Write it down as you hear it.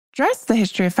Dress, the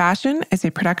History of Fashion is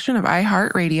a production of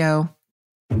iHeartRadio.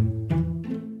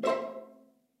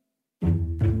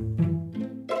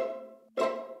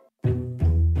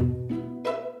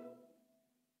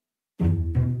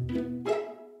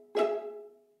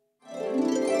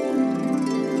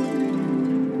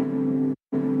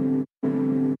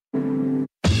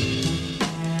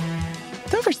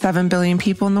 With over 7 billion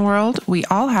people in the world, we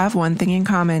all have one thing in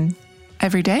common.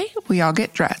 Every day, we all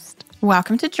get dressed.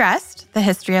 Welcome to Dressed, the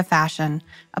History of Fashion,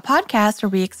 a podcast where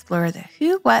we explore the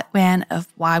who, what, when of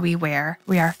why we wear.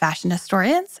 We are fashion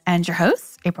historians and your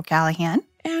hosts, April Callahan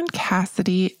and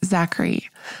Cassidy Zachary.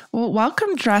 Well,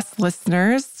 welcome, Dress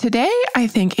listeners. Today, I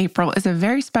think, April, is a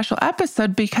very special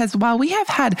episode because while we have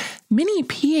had many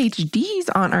PhDs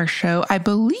on our show, I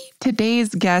believe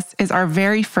today's guest is our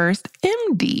very first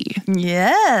MD.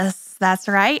 Yes. That's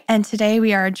right. And today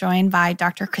we are joined by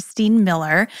Dr. Christine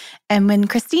Miller. And when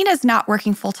Christine is not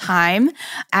working full-time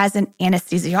as an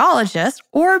anesthesiologist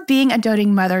or being a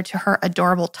doting mother to her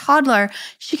adorable toddler,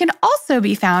 she can also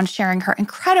be found sharing her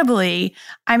incredibly,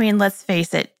 let's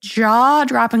face it,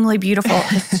 jaw-droppingly beautiful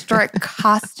historic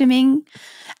costuming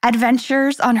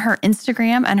adventures on her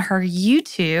Instagram and her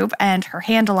YouTube. And her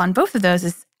handle on both of those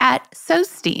is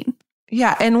 @Sosteen.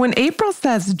 Yeah. And when April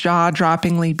says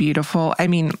jaw-droppingly beautiful,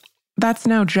 that's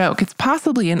no joke. It's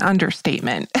possibly an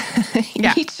understatement.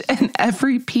 Yeah. Each and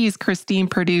every piece Christine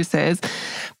produces,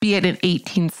 be it an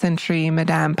 18th century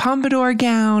Madame Pompadour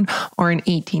gown or an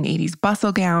 1880s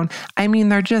bustle gown,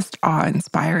 they're just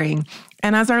awe-inspiring.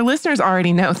 And as our listeners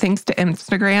already know, thanks to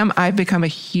Instagram, I've become a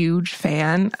huge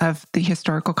fan of the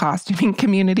historical costuming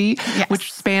community, yes,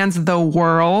 which spans the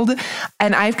world.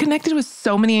 And I've connected with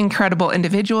so many incredible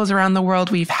individuals around the world.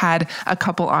 We've had a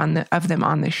couple of them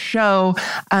on the show.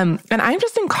 And I'm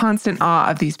just in constant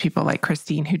awe of these people like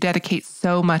Christine, who dedicate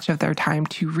so much of their time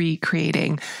to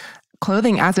recreating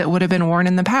clothing as it would have been worn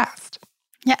in the past.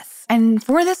 Yes. And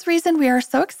for this reason, we are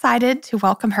so excited to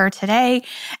welcome her today.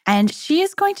 And she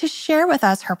is going to share with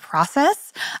us her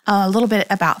process, a little bit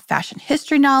about fashion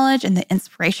history knowledge and the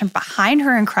inspiration behind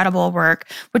her incredible work,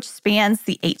 which spans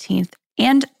the 18th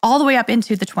and all the way up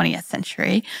into the 20th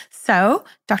century. So,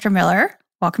 Dr. Miller,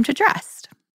 welcome to Dressed.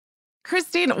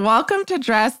 Christine, welcome to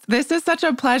Dressed. This is such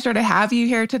a pleasure to have you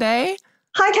here today.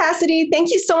 Hi, Cassidy. Thank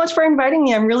you so much for inviting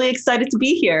me. I'm really excited to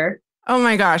be here. Oh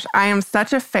my gosh, I am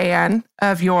such a fan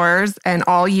of yours and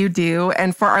all you do.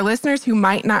 And for our listeners who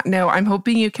might not know, I'm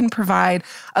hoping you can provide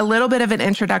a little bit of an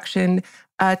introduction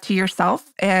to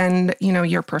yourself and,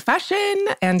 your profession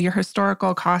and your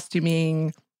historical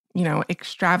costuming,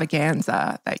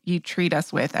 extravaganza that you treat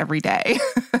us with every day.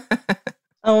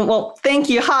 Oh, well, thank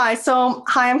you. Hi,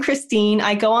 I'm Christine.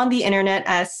 I go on the internet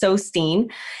as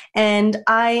Sosteen, and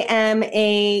I am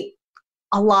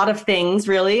a lot of things,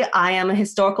 really. I am a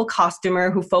historical costumer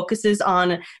who focuses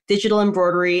on digital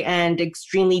embroidery and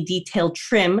extremely detailed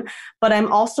trim, but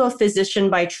I'm also a physician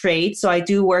by trade. So I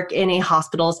do work in a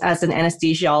hospitals as an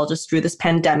anesthesiologist through this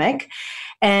pandemic.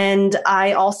 And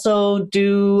I also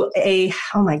I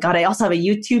also have a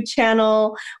YouTube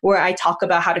channel where I talk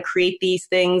about how to create these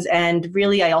things. And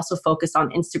really, I also focus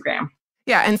on Instagram.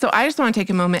 Yeah. And so I just want to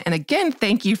take a moment and again,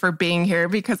 thank you for being here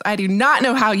because I do not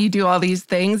know how you do all these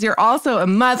things. You're also a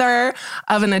mother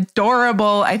of an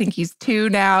adorable, I think he's 2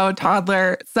 now,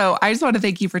 toddler. So I just want to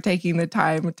thank you for taking the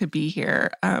time to be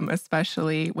here,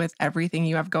 especially with everything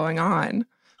you have going on.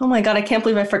 Oh my God, I can't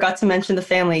believe I forgot to mention the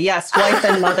family. Yes, wife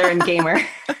and mother and gamer.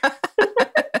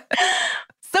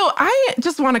 So I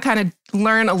just want to kind of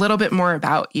learn a little bit more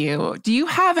about you. Do you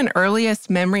have an earliest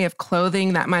memory of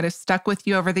clothing that might have stuck with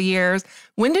you over the years?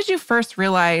 When did you first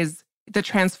realize the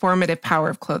transformative power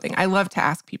of clothing? I love to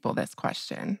ask people this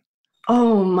question.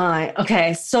 Oh my.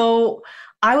 Okay. So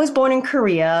I was born in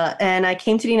Korea and I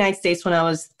came to the United States when I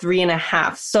was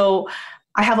 3.5. So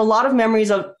I have a lot of memories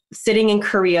of sitting in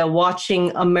Korea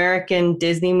watching American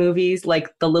Disney movies like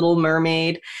The Little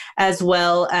Mermaid, as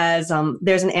well as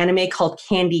there's an anime called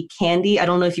Candy Candy. I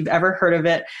don't know if you've ever heard of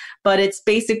it, but it's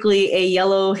basically a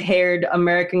yellow-haired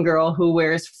American girl who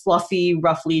wears fluffy,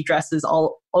 ruffly dresses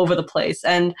all over the place.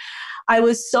 And I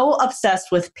was so obsessed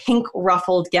with pink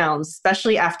ruffled gowns,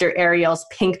 especially after Ariel's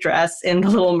pink dress in The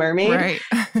Little Mermaid, right.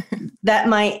 that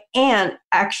my aunt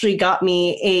actually got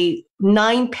me a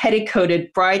 9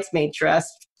 petticoated bridesmaid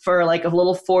dress for like a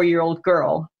little 4-year-old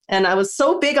girl. And I was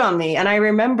so big on me. And I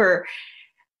remember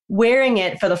wearing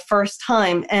it for the first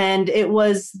time. And it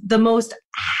was the most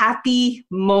happy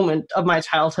moment of my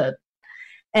childhood.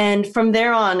 And from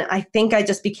there on, I think I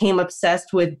just became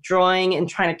obsessed with drawing and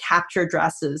trying to capture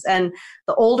dresses. And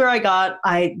the older I got,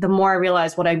 the more I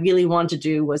realized what I really wanted to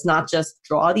do was not just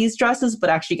draw these dresses, but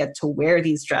actually get to wear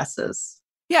these dresses.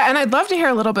 Yeah, and I'd love to hear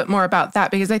a little bit more about that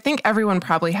because I think everyone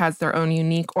probably has their own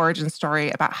unique origin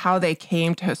story about how they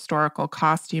came to historical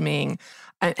costuming.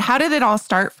 How did it all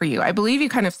start for you? I believe you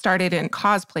kind of started in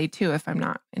cosplay too, if I'm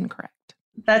not incorrect.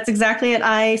 That's exactly it.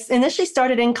 I initially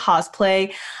started in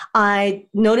cosplay. I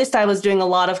noticed I was doing a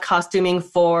lot of costuming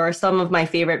for some of my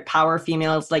favorite power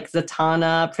females like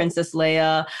Zatanna, Princess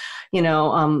Leia,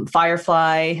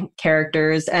 Firefly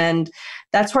characters. And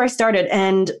that's where I started.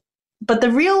 But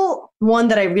the real one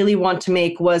that I really want to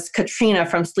make was Katrina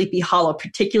from Sleepy Hollow,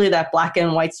 particularly that black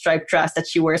and white striped dress that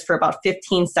she wears for about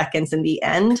 15 seconds in the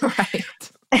end. Right.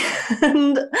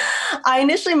 And I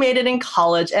initially made it in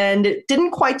college and it didn't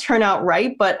quite turn out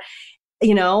right, but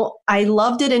I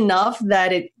loved it enough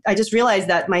that I just realized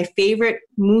that my favorite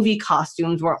movie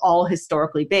costumes were all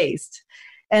historically based.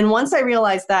 And once I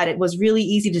realized that, it was really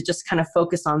easy to just kind of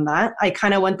focus on that. I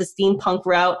kind of went the steampunk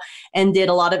route and did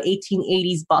a lot of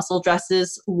 1880s bustle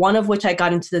dresses, one of which I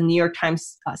got into the New York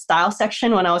Times style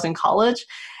section when I was in college.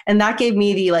 And that gave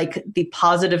me the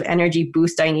positive energy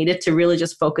boost I needed to really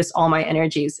just focus all my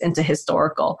energies into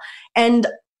historical. And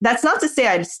that's not to say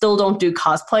I still don't do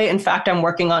cosplay. In fact, I'm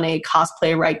working on a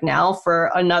cosplay right now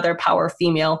for another power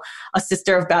female, a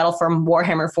sister of battle from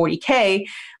Warhammer 40K,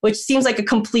 which seems like a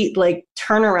complete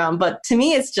turnaround. But to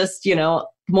me, it's just,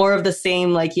 more of the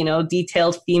same,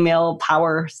 detailed female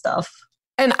power stuff.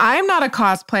 And I'm not a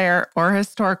cosplayer or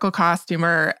historical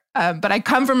costumer, but I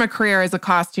come from a career as a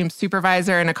costume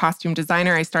supervisor and a costume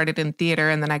designer. I started in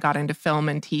theater and then I got into film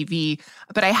and TV.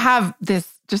 But I have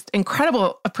this just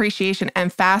incredible appreciation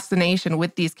and fascination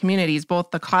with these communities,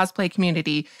 both the cosplay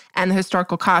community and the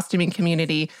historical costuming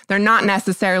community. They're not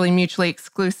necessarily mutually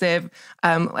exclusive.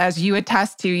 As you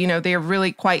attest to, they're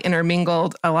really quite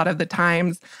intermingled a lot of the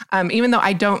times. Even though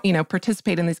I don't,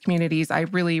 participate in these communities, I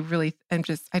really, really I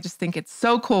just think it's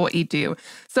so cool what you do.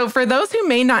 So for those who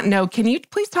may not know, can you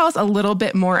please tell us a little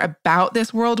bit more about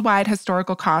this worldwide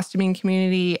historical costuming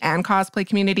community and cosplay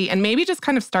community, and maybe just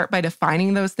kind of start by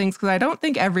defining those things, because I don't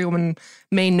think everyone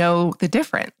may know the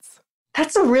difference.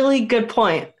 That's a really good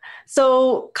point.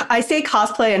 So I say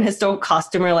cosplay and historical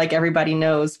costumer like everybody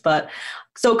knows, but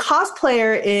so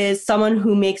cosplayer is someone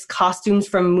who makes costumes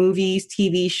from movies,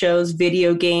 TV shows,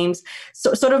 video games,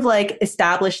 so sort of like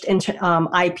established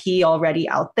IP already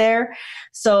out there.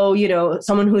 So,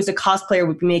 someone who's a cosplayer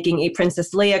would be making a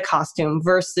Princess Leia costume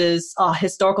versus a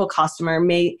historical costumer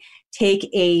may take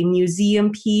a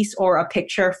museum piece or a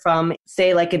picture from,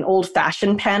 say, like an old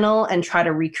fashioned panel and try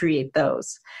to recreate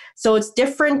those. So it's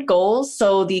different goals.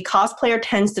 So the cosplayer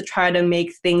tends to try to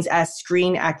make things as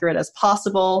screen accurate as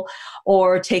possible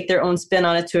or take their own spin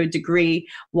on it to a degree,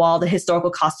 while the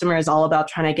historical costumer is all about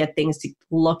trying to get things to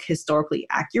look historically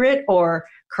accurate or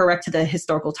correct to the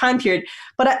historical time period.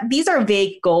 But these are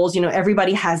vague goals.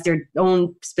 Everybody has their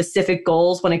own specific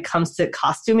goals when it comes to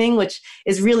costuming, which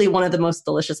is really one of the most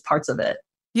delicious parts of it.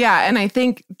 Yeah. And I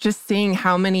think just seeing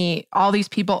all these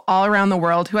people all around the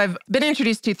world who I've been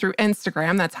introduced to through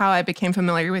Instagram, that's how I became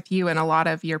familiar with you and a lot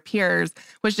of your peers,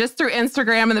 was just through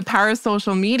Instagram and the power of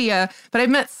social media. But I've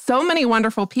met so many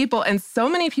wonderful people and so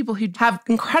many people who have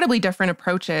incredibly different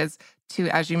approaches to,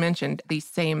 as you mentioned, these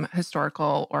same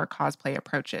historical or cosplay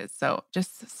approaches. So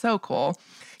just so cool.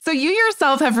 So you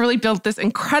yourself have really built this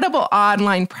incredible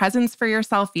online presence for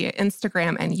yourself via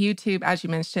Instagram and YouTube. As you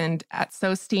mentioned, at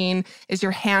Sosteen is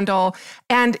your handle.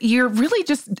 And you're really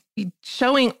just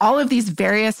showing all of these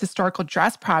various historical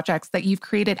dress projects that you've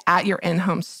created at your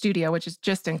in-home studio, which is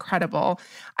just incredible.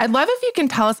 I'd love if you can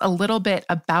tell us a little bit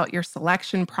about your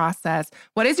selection process.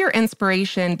 What is your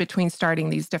inspiration between starting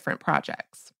these different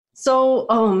projects? So,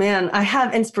 oh man, I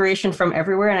have inspiration from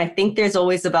everywhere. And I think there's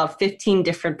always about 15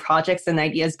 different projects and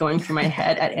ideas going through my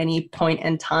head at any point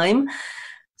in time.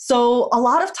 So a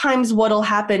lot of times what'll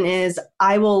happen is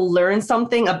I will learn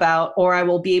something about, or I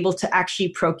will be able to actually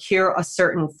procure a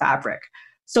certain fabric.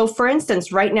 So for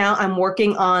instance, right now I'm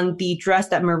working on the dress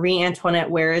that Marie Antoinette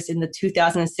wears in the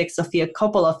 2006 Sofia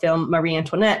Coppola film, Marie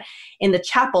Antoinette, in the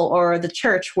chapel or the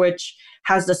church, which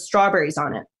has the strawberries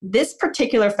on it. This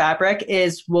particular fabric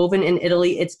is woven in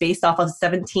Italy. It's based off of a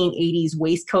 1780s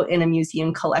waistcoat in a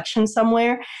museum collection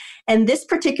somewhere. And this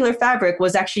particular fabric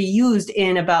was actually used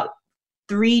in about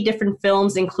 3 different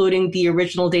films, including the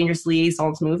original Dangerous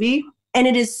Liaisons movie. And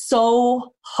it is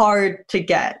so hard to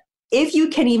get. If you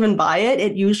can even buy it,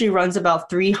 it usually runs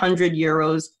about 300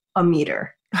 euros a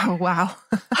meter. Oh, wow.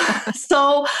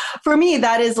 So for me,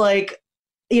 that is like,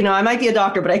 I might be a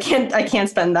doctor, but I can't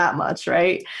spend that much,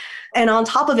 right? And on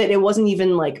top of it, it wasn't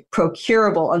even like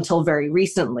procurable until very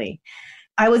recently.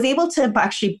 I was able to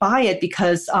actually buy it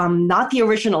because not the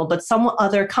original, but some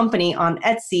other company on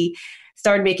Etsy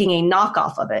started making a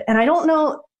knockoff of it. And I don't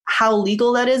know how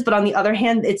legal that is, but on the other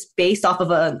hand, it's based off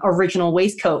of an original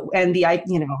waistcoat, and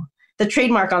the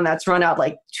trademark on that's run out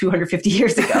like 250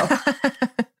 years ago.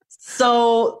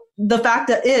 So the fact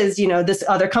that is, this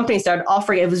other company started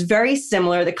offering it was very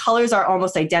similar. The colors are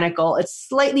almost identical. It's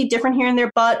slightly different here and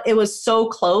there, but it was so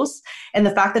close. And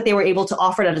the fact that they were able to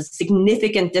offer it at a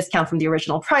significant discount from the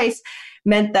original price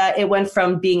meant that it went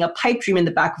from being a pipe dream in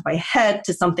the back of my head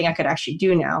to something I could actually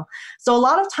do now. So a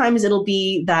lot of times it'll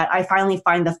be that I finally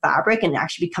find the fabric and it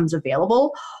actually becomes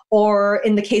available. Or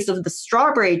in the case of the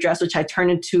strawberry dress, which I turned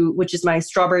into, which is my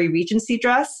strawberry Regency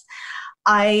dress,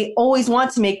 I always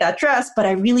want to make that dress, but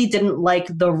I really didn't like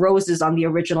the roses on the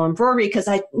original embroidery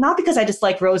not because I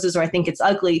dislike roses or I think it's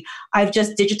ugly. I've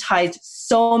just digitized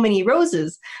so many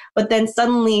roses. But then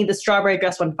suddenly the strawberry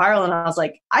dress went viral and I was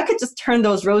like, I could just turn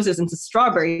those roses into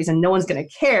strawberries and no one's going to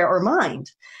care or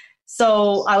mind.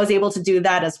 So I was able to do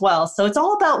that as well. So it's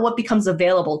all about what becomes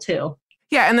available too.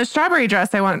 Yeah. And the strawberry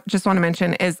dress just want to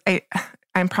mention is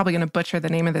I'm probably going to butcher the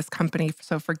name of this company,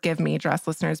 so forgive me, dress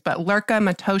listeners, but Lurka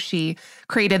Matoshi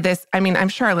created this. I mean, I'm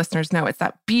sure our listeners know it's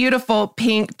that beautiful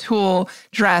pink tulle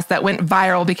dress that went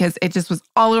viral because it just was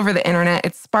all over the internet.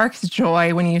 It sparks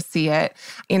joy when you see it.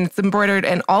 And it's embroidered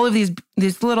in all of these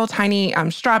little tiny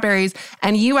strawberries.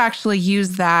 And you actually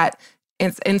use that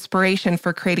as inspiration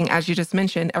for creating, as you just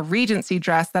mentioned, a Regency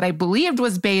dress that I believed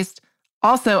was based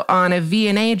also on a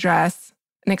V&A dress,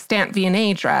 an extant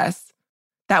V&A dress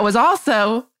that was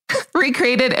also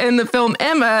recreated in the film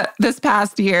Emma this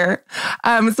past year.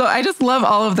 So I just love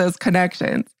all of those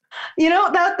connections.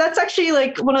 That's actually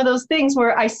like one of those things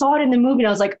where I saw it in the movie and I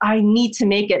was like, I need to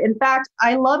make it. In fact,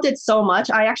 I loved it so much.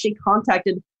 I actually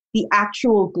contacted the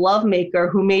actual glove maker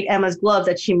who made Emma's gloves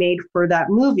that she made for that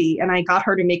movie. And I got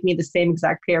her to make me the same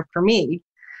exact pair for me.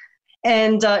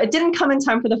 And it didn't come in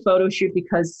time for the photo shoot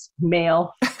because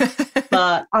mail.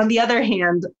 But on the other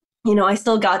hand, I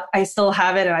still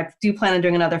have it and I do plan on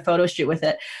doing another photo shoot with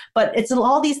it. But it's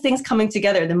all these things coming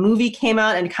together. The movie came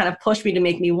out and kind of pushed me to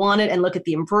make me want it and look at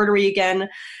the embroidery again.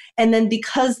 And then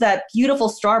because that beautiful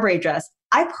strawberry dress,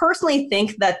 I personally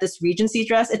think that this Regency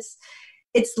dress,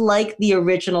 it's like the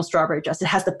original strawberry dress. It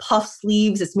has the puff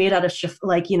sleeves. It's made out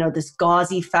of this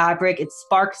gauzy fabric. It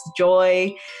sparks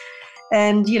joy.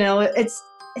 And,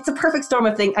 it's a perfect storm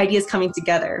of ideas coming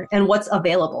together and what's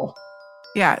available.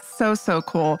 Yeah, so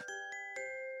cool.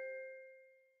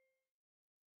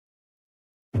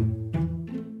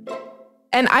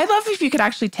 And I'd love if you could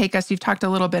actually take us, you've talked a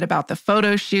little bit about the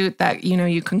photo shoot that,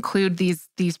 you conclude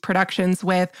these productions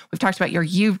with. We've talked about your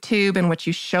YouTube and what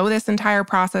you show this entire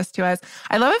process to us.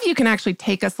 I love if you can actually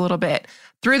take us a little bit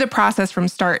through the process from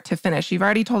start to finish. You've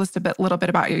already told us a little bit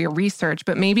about your research,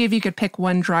 but maybe if you could pick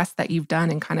one dress that you've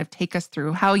done and kind of take us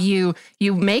through how you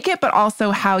make it, but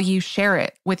also how you share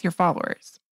it with your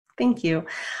followers. Thank you.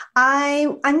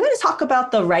 I'm going to talk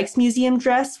about the Rijksmuseum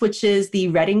dress, which is the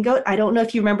redingote. I don't know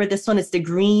if you remember this one. It's the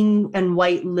green and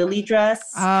white lily dress.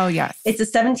 Oh, yes. It's a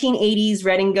 1780s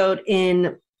redingote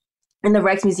in the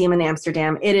Rijksmuseum in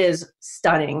Amsterdam. It is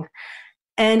stunning.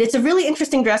 And it's a really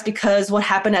interesting dress because what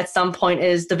happened at some point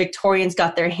is the Victorians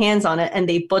got their hands on it and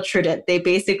they butchered it. They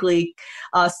basically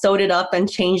sewed it up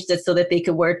and changed it so that they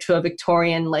could wear it to a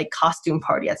Victorian costume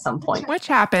party at some point. Which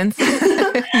happens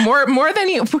more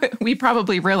than we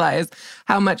probably realize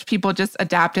how much people just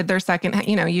adapted their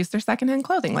used their secondhand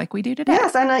clothing like we do today.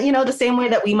 Yes, and the same way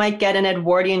that we might get an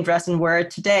Edwardian dress and wear it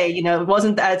today, it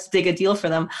wasn't as big a deal for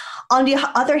them. On the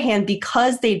other hand,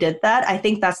 because they did that, I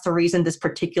think that's the reason this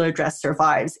particular dress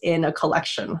survives in a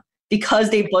collection. Because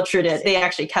they butchered it, they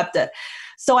actually kept it.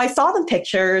 So I saw the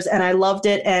pictures and I loved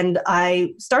it. And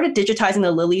I started digitizing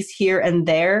the lilies here and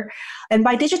there. And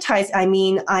by digitize, I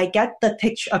mean, I get the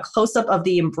picture, a close-up of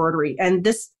the embroidery. And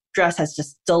this dress has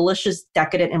just delicious,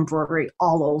 decadent embroidery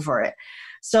all over it.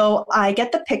 So I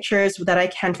get the pictures that I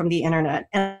can from the internet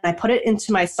and I put it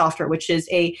into my software, which is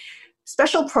a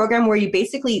special program where you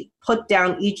basically put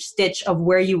down each stitch of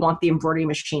where you want the embroidery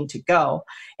machine to go.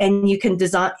 And you can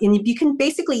design, and you can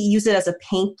basically use it as a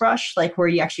paintbrush, like where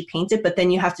you actually paint it, but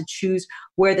then you have to choose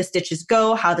where the stitches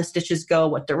go, how the stitches go,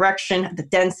 what direction, the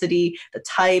density, the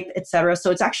type, etc.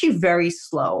 So it's actually very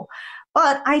slow.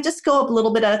 But I just go up a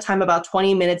little bit at a time, about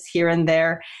 20 minutes here and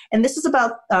there. And this is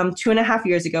about 2.5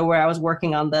 years ago where I was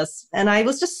working on this. And I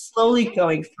was just slowly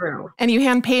going through. And you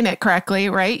hand paint it correctly,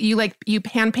 right? You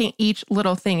hand paint each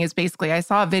little thing is basically, I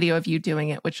saw a video of you doing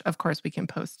it, which of course we can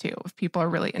post too, if people are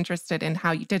really interested in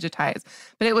how you digitize.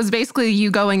 But it was basically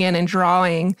you going in and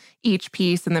drawing each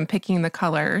piece and then picking the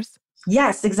colors.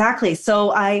 Yes, exactly.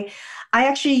 So I I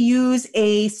actually use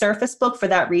a Surface Book for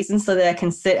that reason so that I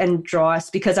can sit and draw,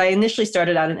 because I initially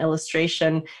started out in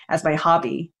illustration as my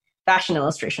hobby. Fashion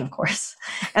illustration, of course.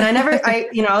 And I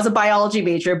was a biology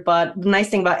major, but the nice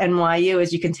thing about NYU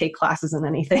is you can take classes in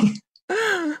anything.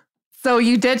 So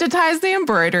you digitized the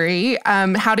embroidery.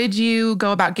 How did you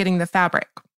go about getting the fabric?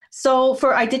 So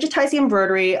I digitized the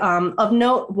embroidery. Of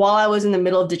note, while I was in the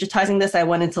middle of digitizing this, I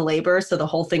went into labor. So the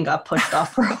whole thing got pushed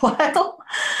off for a while.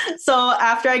 So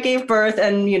after I gave birth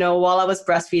and, while I was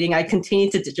breastfeeding, I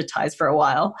continued to digitize for a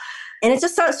while. And it's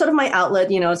just sort of my outlet,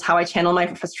 it's how I channel my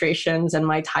frustrations and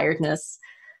my tiredness.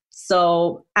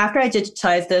 So after I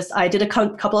digitized this, I did a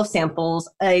couple of samples.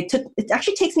 It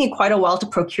actually takes me quite a while to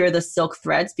procure the silk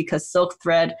threads, because silk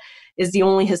thread is the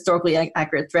only historically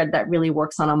accurate thread that really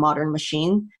works on a modern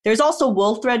machine. There's also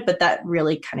wool thread, but that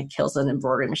really kind of kills an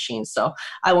embroidery machine. So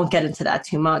I won't get into that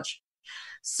too much.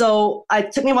 So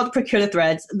it took me a while to procure the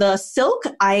threads. The silk,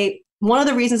 one of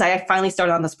the reasons I finally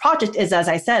started on this project is, as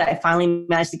I said, I finally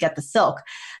managed to get the silk.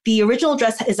 The original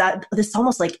dress is this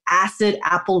almost like acid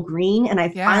apple green, and I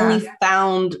finally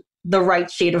found the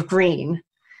right shade of green.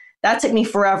 That took me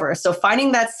forever. So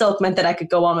finding that silk meant that I could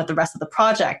go on with the rest of the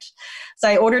project. So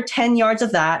I ordered 10 yards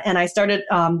of that, and I started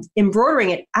embroidering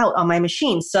it out on my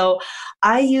machine. So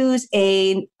I use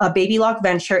a Baby Lock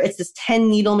Venture. It's this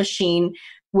 10 needle machine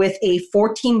with a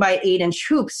 14 by 8 inch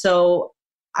hoop. So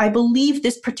I believe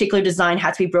this particular design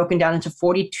had to be broken down into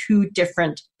 42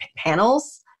 different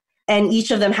panels, and each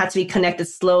of them had to be connected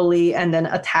slowly and then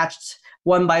attached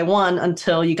one by one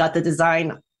until you got the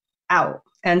design out.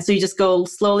 And so you just go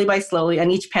slowly by slowly,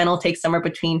 and each panel takes somewhere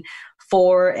between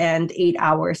 4 and 8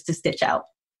 hours to stitch out.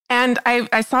 And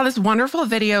I saw this wonderful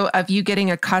video of you getting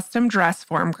a custom dress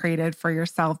form created for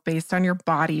yourself based on your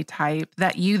body type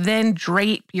that you then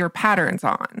drape your patterns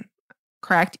on,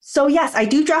 correct? So yes, I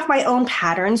do draft my own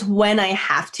patterns when I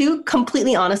have to.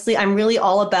 Completely honestly, I'm really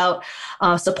all about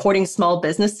supporting small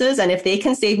businesses. And if they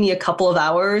can save me a couple of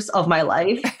hours of my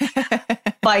life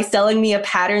by selling me a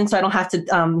pattern so I don't have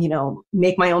to,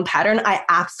 make my own pattern, I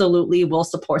absolutely will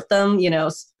support them.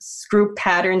 Scroop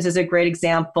Patterns is a great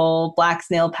example, Black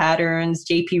Snail Patterns,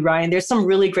 JP Ryan. There's some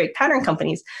really great pattern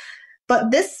companies.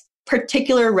 But this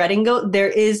particular redingote, there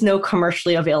is no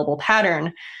commercially available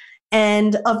pattern.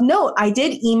 And of note, I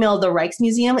did email the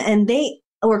Rijksmuseum, and they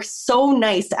were so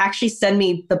nice to actually send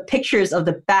me the pictures of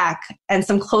the back and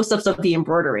some close-ups of the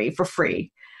embroidery for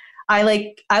free.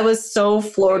 I was so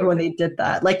floored when they did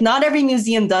that. Like, not every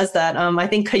museum does that. I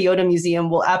think Kyoto Museum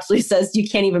will absolutely says you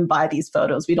can't even buy these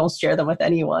photos. We don't share them with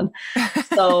anyone.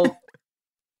 So,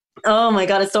 oh my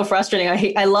God, it's so frustrating.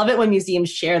 I love it when museums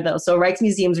share those. So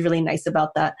Rijksmuseum is really nice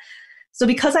about that. So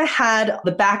because I had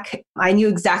the back, I knew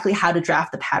exactly how to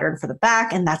draft the pattern for the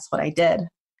back, and that's what I did.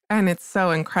 And it's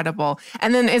so incredible.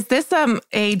 And then is this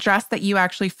a dress that you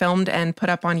actually filmed and put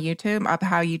up on YouTube of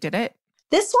how you did it?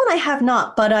 This one I have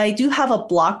not, but I do have a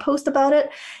blog post about it.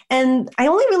 And I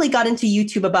only really got into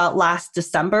YouTube about last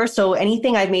December. So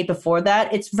anything I've made before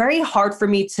that, it's very hard for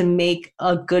me to make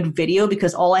a good video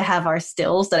because all I have are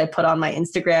stills that I put on my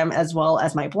Instagram as well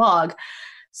as my blog.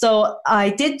 So I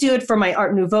did do it for my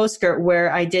Art Nouveau skirt,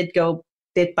 where I did go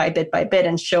bit by bit by bit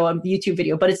and show a YouTube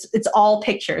video, but it's all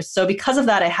pictures. So because of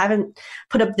that, I haven't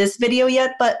put up this video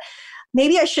yet, but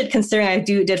maybe I should, considering I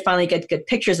did finally get good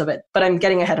pictures of it, but I'm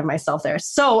getting ahead of myself there.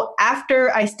 So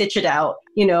after I stitch it out,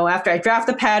 after I draft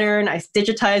the pattern, I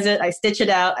digitize it, I stitch it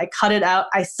out, I cut it out,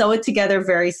 I sew it together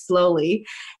very slowly.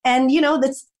 And,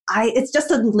 it's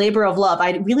just a labor of love.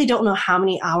 I really don't know how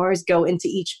many hours go into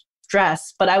each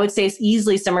dress, but I would say it's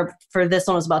easily somewhere for this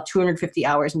one was about 250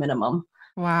 hours minimum.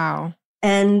 Wow.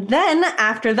 And then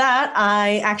after that,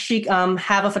 I actually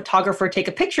have a photographer take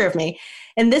a picture of me.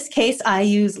 In this case, I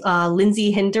use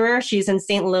Lindsay Hinderer. She's in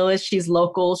St. Louis. She's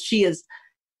local. She is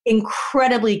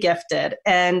incredibly gifted.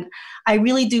 And I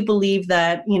really do believe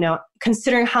that,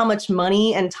 considering how much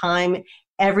money and time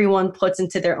everyone puts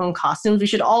into their own costumes, we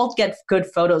should all get good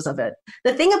photos of it.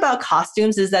 The thing about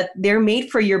costumes is that they're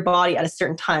made for your body at a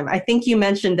certain time. I think you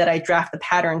mentioned that I draft the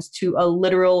patterns to a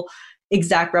literal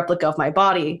exact replica of my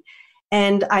body.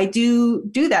 And I do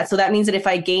that. So that means that if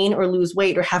I gain or lose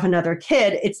weight or have another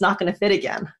kid, it's not going to fit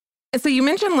again. So you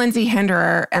mentioned Lindsay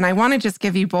Hinderer, and I want to just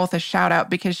give you both a shout out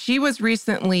because she was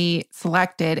recently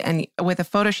selected and with a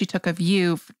photo she took of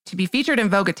you to be featured in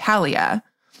Vogue Italia.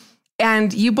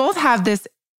 And you both have this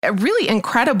really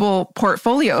incredible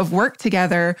portfolio of work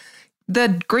together.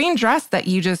 The green dress that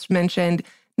you just mentioned,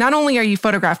 not only are you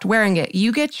photographed wearing it,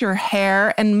 you get your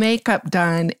hair and makeup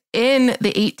done in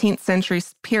the 18th century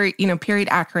period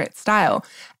accurate style.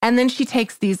 And then she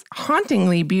takes these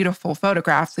hauntingly beautiful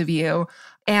photographs of you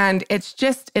And it's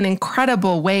just an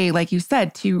incredible way, like you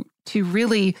said, to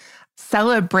really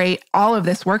celebrate all of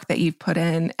this work that you've put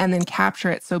in and then capture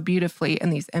it so beautifully in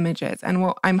these images.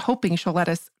 And I'm hoping she'll let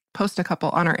us post a couple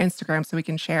on our Instagram so we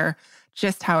can share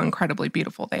just how incredibly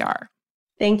beautiful they are.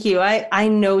 Thank you. I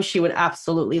know she would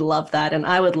absolutely love that. And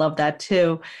I would love that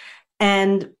too.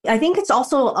 And I think it's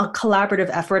also a collaborative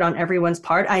effort on everyone's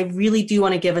part. I really do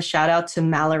want to give a shout out to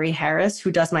Mallory Harris,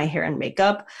 who does my hair and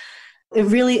makeup. It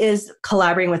really is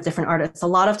collaborating with different artists. A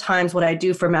lot of times what I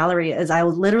do for Mallory is I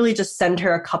will literally just send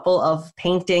her a couple of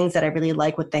paintings that I really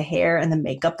like with the hair and the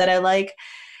makeup that I like.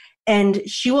 And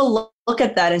she will look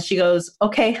at that and she goes,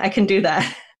 okay, I can do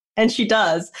that. And she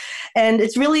does. And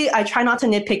it's really, I try not to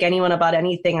nitpick anyone about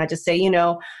anything. I just say,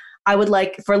 I would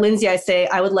like, for Lindsay, I say,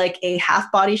 I would like a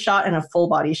half body shot and a full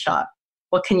body shot.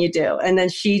 What can you do? And then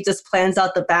she just plans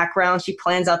out the background. She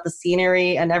plans out the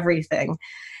scenery and everything.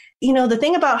 The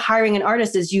thing about hiring an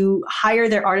artist is you hire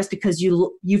their artist because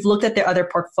you've looked at their other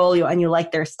portfolio and you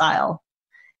like their style.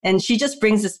 And she just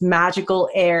brings this magical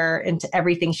air into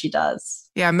everything she does.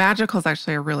 Yeah, magical is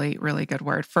actually a really, really good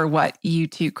word for what you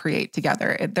two create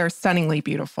together. They're stunningly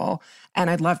beautiful, and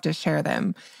I'd love to share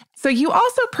them. So you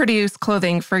also produce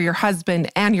clothing for your husband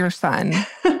and your son.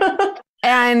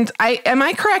 And am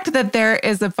I correct that there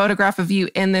is a photograph of you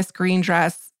in this green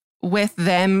dress with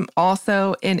them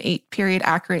also in period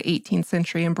accurate 18th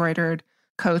century embroidered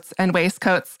coats and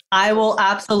waistcoats? I will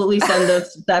absolutely send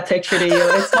that picture to you.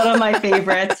 It's one of my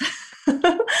favorites.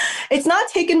 It's not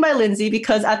taken by Lindsay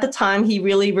because at the time he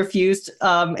really refused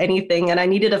anything, and I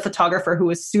needed a photographer who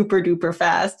was super duper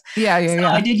fast. Yeah.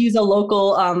 I did use a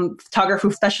local photographer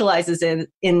who specializes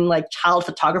in like child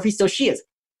photography. So she is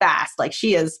fast, like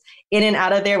she is in and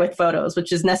out of there with photos,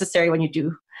 which is necessary when you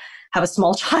do have a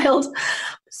small child.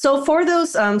 So for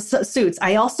those suits,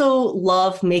 I also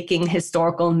love making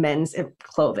historical men's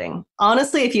clothing.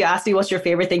 Honestly, if you ask me what's your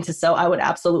favorite thing to sew, I would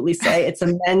absolutely say it's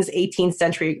a men's 18th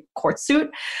century court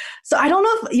suit. So I don't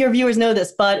know if your viewers know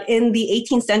this, but in the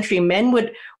 18th century, men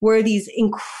would wear these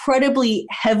incredibly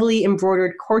heavily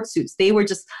embroidered court suits. They were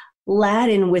just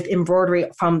laden with embroidery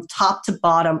from top to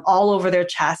bottom all over their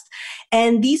chest.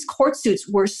 And these court suits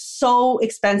were so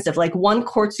expensive. Like one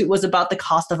court suit was about the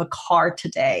cost of a car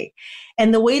today.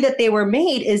 And the way that they were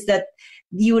made is that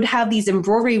you would have these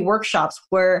embroidery workshops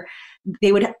where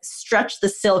they would stretch the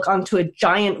silk onto a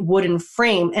giant wooden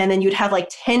frame. And then you'd have like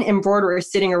 10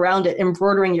 embroiderers sitting around it,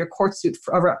 embroidering your court suit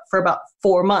for about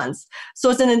 4 months. So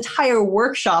it's an entire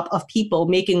workshop of people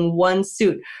making one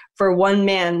suit for one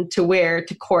man to wear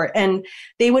to court. And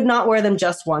they would not wear them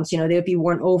just once, they would be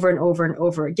worn over and over and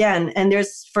over again. And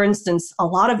there's, for instance, a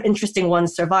lot of interesting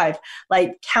ones survive,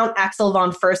 like Count Axel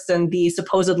von Fersen, the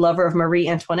supposed lover of Marie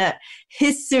Antoinette.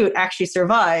 His suit actually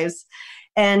survives.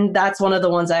 And that's one of the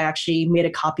ones I actually made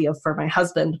a copy of for my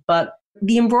husband. But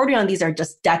the embroidery on these are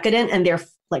just decadent, and they're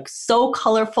like so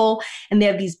colorful, and they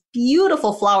have these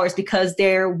beautiful flowers because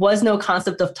there was no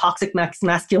concept of toxic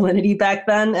masculinity back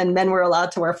then, and men were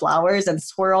allowed to wear flowers and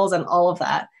swirls and all of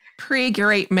that.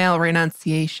 Pre-great male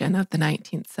renunciation of the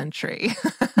 19th century.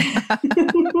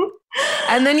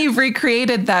 And then you've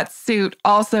recreated that suit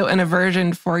also in a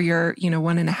version for your,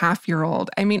 1.5-year-old.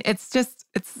 I mean, it's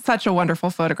such a wonderful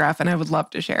photograph, and I would love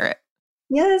to share it.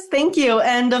 Yes, thank you.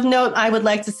 And of note, I would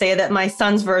like to say that my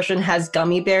son's version has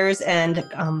gummy bears and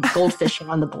goldfish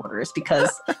on the borders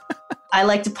because I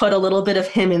like to put a little bit of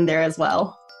him in there as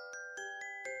well.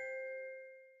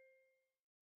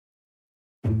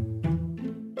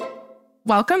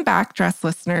 Welcome back, dress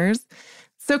listeners.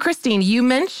 So, Christine, you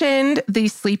mentioned the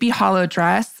Sleepy Hollow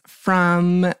dress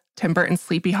from Tim Burton's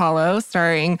Sleepy Hollow,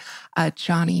 starring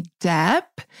Johnny Depp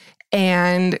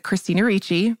and Christina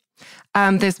Ricci.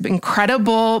 This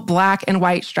incredible black and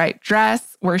white striped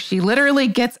dress where she literally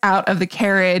gets out of the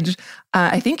carriage,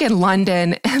 I think in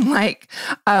London, and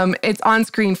it's on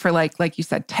screen for like you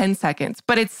said, 10 seconds.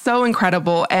 But it's so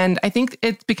incredible. And I think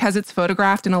it's because it's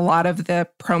photographed in a lot of the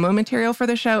promo material for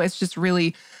the show. It's just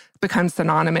really become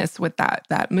synonymous with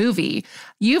that movie.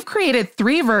 You've created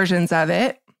 3 versions of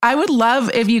it. I would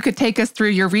love if you could take us through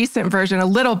your recent version a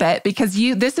little bit, because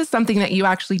this is something that you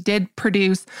actually did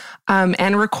produce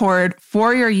and record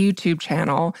for your YouTube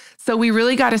channel. So we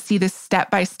really got to see this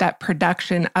step-by-step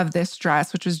production of this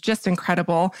dress, which was just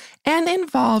incredible and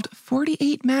involved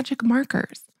 48 magic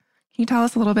markers. Can you tell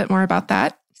us a little bit more about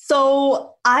that?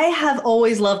 So I have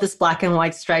always loved this black and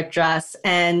white striped dress,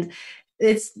 and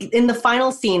it's in the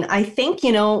final scene. I think,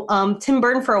 Tim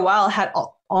Burton for a while had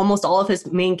almost all of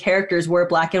his main characters wear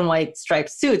black and white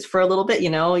striped suits for a little bit.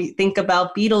 You think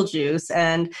about Beetlejuice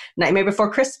and Nightmare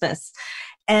Before Christmas.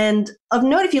 And of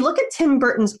note, if you look at Tim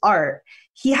Burton's art,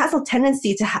 he has a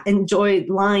tendency to enjoy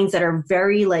lines that are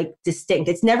very like distinct.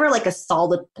 It's never like a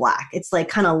solid black. It's like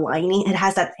kind of lining. It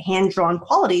has that hand-drawn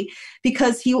quality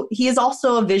because he is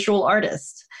also a visual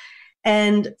artist.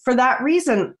 And for that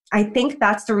reason, I think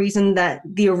that's the reason that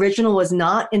the original was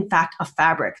not, in fact, a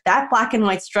fabric. That black and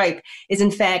white stripe is, in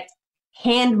fact,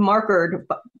 hand markered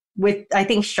with, I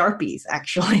think, Sharpies,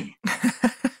 actually,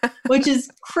 which is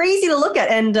crazy to look at.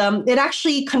 And it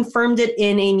actually confirmed it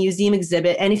in a museum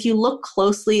exhibit. And if you look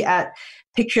closely at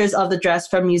pictures of the dress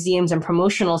from museums and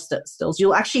promotional stills,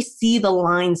 you'll actually see the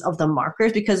lines of the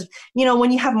markers because, you know,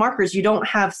 when you have markers, you don't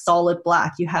have solid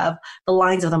black. You have the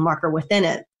lines of the marker within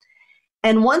it.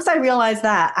 And once I realized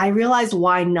that, I realized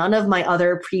why none of my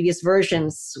other previous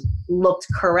versions looked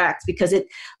correct because it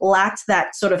lacked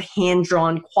that sort of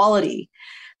hand-drawn quality.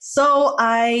 So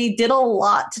I did a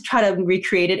lot to try to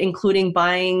recreate it, including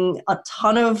buying a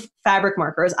ton of fabric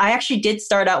markers. I actually did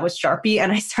start out with Sharpie,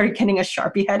 and I started getting a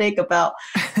Sharpie headache about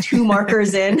 2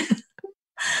 markers in.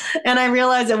 And I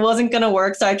realized it wasn't going to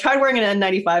work. So I tried wearing an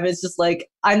N95. It's just like,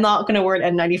 I'm not going to wear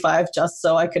an N95 just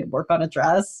so I could work on a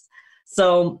dress.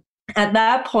 So at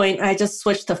that point, I just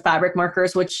switched to fabric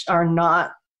markers, which are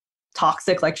not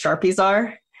toxic like Sharpies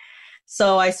are.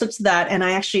 So I switched to that and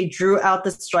I actually drew out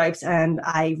the stripes and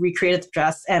I recreated the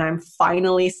dress and I'm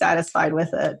finally satisfied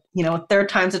with it. You know, 3rd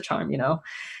time's a charm, you know.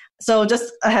 So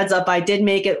just a heads up, I did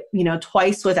make it, you know,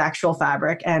 twice with actual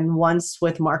fabric and once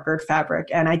with markered fabric.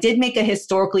 And I did make a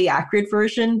historically accurate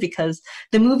version because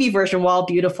the movie version, while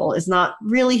beautiful, is not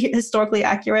really historically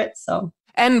accurate. So.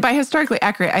 And by historically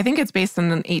accurate, I think it's based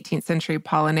on an 18th century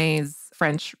Polonaise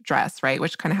French dress, right?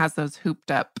 Which kind of has those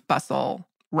hooped up bustle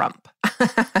rump.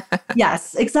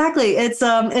 Yes, exactly.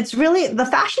 It's really, the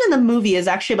fashion in the movie is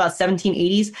actually about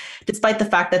 1780s, despite the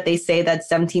fact that they say that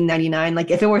 1799,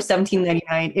 like if it were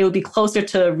 1799, it would be closer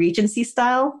to Regency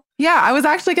style. Yeah, I was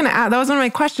actually going to ask, that was one of my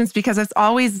questions because it's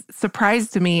always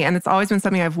surprised to me and it's always been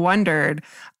something I've wondered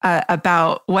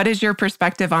about. What is your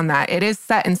perspective on that? It is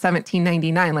set in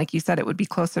 1799. Like you said, it would be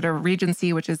closer to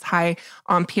Regency, which is high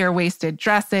empire waisted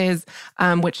dresses,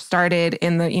 which started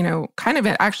in the, you know, kind of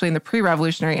actually in the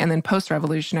pre-revolutionary and then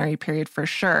post-revolutionary period for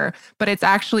sure. But it's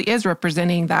actually is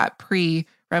representing that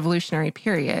pre-revolutionary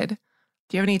period.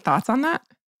 Do you have any thoughts on that?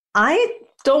 I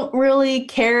don't really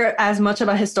care as much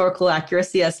about historical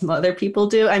accuracy as some other people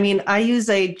do. I mean, I use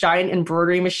a giant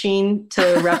embroidery machine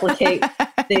to replicate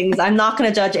things. I'm not going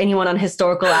to judge anyone on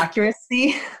historical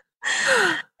accuracy.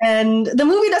 And the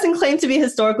movie doesn't claim to be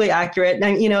historically accurate.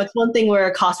 And, you know, it's one thing where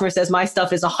a customer says my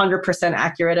stuff is 100%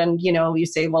 accurate. And, you know, you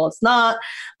say, well, it's not.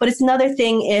 But it's another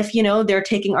thing if, you know, they're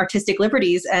taking artistic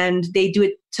liberties and they do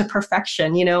it to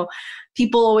perfection. You know,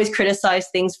 people always criticize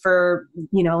things for,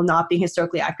 you know, not being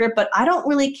historically accurate, but I don't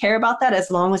really care about that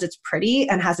as long as it's pretty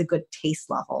and has a good taste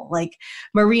level. Like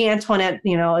Marie Antoinette,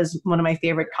 you know, is one of my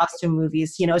favorite costume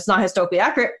movies. You know, it's not historically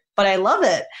accurate, but I love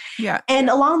it. Yeah. And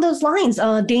along those lines,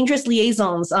 Dangerous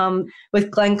Liaisons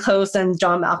with Glenn Close and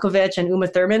John Malkovich and Uma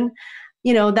Thurman,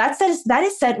 you know,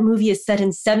 movie is set in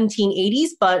 1780s,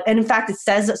 and in fact, it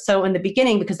says so in the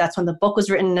beginning because that's when the book was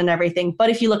written and everything.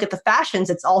 But if you look at the fashions,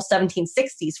 it's all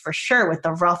 1760s for sure with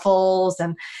the ruffles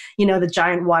and, you know, the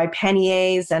giant wide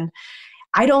panniers. And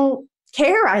I don't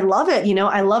care. I love it. You know,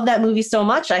 I love that movie so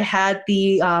much. I had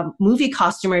the movie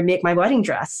costumer make my wedding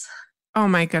dress. Oh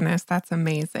my goodness. That's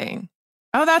amazing.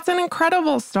 Oh, that's an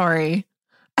incredible story.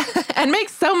 And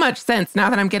makes so much sense now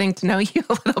that I'm getting to know you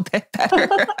a little bit better.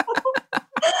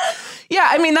 Yeah,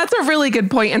 I mean, that's a really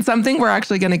good point and something we're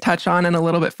actually going to touch on in a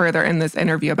little bit further in this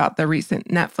interview about the recent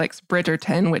Netflix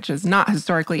Bridgerton, which is not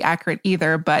historically accurate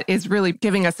either, but is really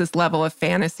giving us this level of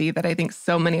fantasy that I think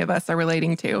so many of us are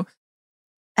relating to.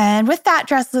 And with that,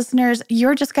 dress listeners,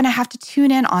 you're just going to have to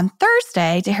tune in on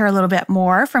Thursday to hear a little bit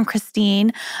more from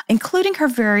Christine, including her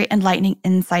very enlightening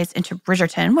insights into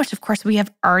Bridgerton, which of course we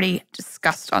have already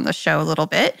discussed on the show a little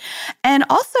bit, and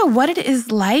also what it is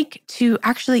like to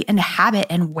actually inhabit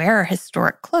and wear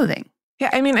historic clothing. Yeah,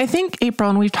 I mean, I think,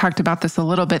 April, and we've talked about this a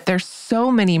little bit, there's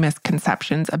so many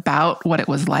misconceptions about what it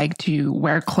was like to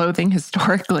wear clothing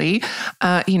historically.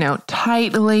 You know,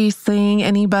 tight lacing,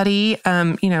 anybody,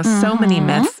 you know, so many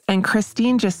myths. And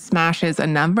Christine just smashes a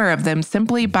number of them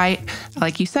simply by,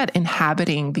 like you said,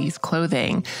 inhabiting these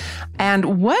clothing.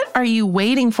 And what are you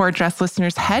waiting for, dress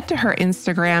listeners? Head to her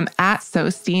Instagram at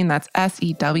Sewstine, that's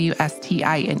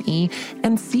SEWSTINE,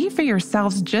 and see for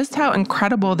yourselves just how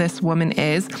incredible this woman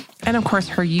is. And of course,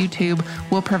 her YouTube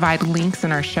will provide links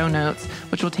in our show notes,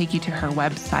 which will take you to her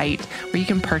website where you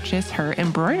can purchase her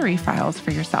embroidery files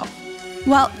for yourself.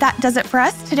 Well, that does it for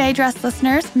us today, Dress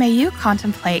listeners. May you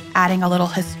contemplate adding a little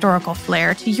historical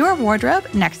flair to your wardrobe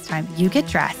next time you get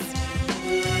dressed.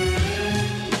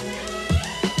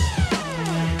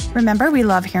 Remember, we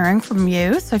love hearing from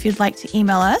you, so if you'd like to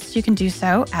email us, you can do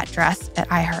so at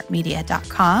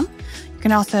dress@iheartmedia.com. You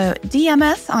can also DM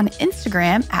us on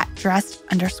Instagram at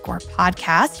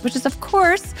dressed_podcast, which is, of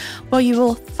course, where you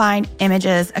will find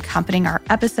images accompanying our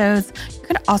episodes. You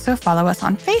can also follow us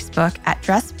on Facebook at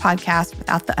Dressed Podcast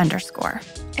without the underscore.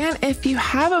 And if you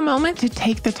have a moment to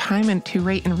take the time and to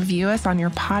rate and review us on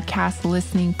your podcast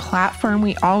listening platform,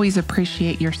 we always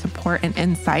appreciate your support and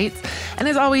insights. And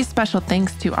as always, special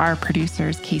thanks to our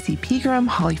producers, Casey Pegram,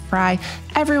 Holly Fry,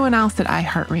 everyone else at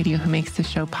iHeartRadio who makes the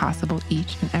show possible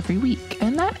each and every week.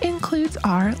 And that includes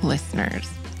our listeners.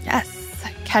 Yes.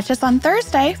 Catch us on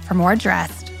Thursday for more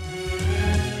Dressed.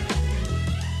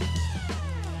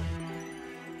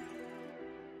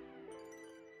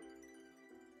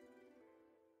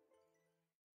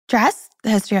 Dress, the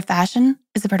History of Fashion,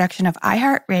 is a production of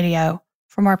iHeartRadio.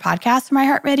 For more podcasts from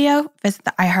iHeartRadio, visit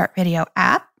the iHeartRadio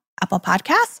app, Apple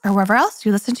Podcasts, or wherever else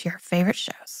you listen to your favorite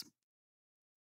shows.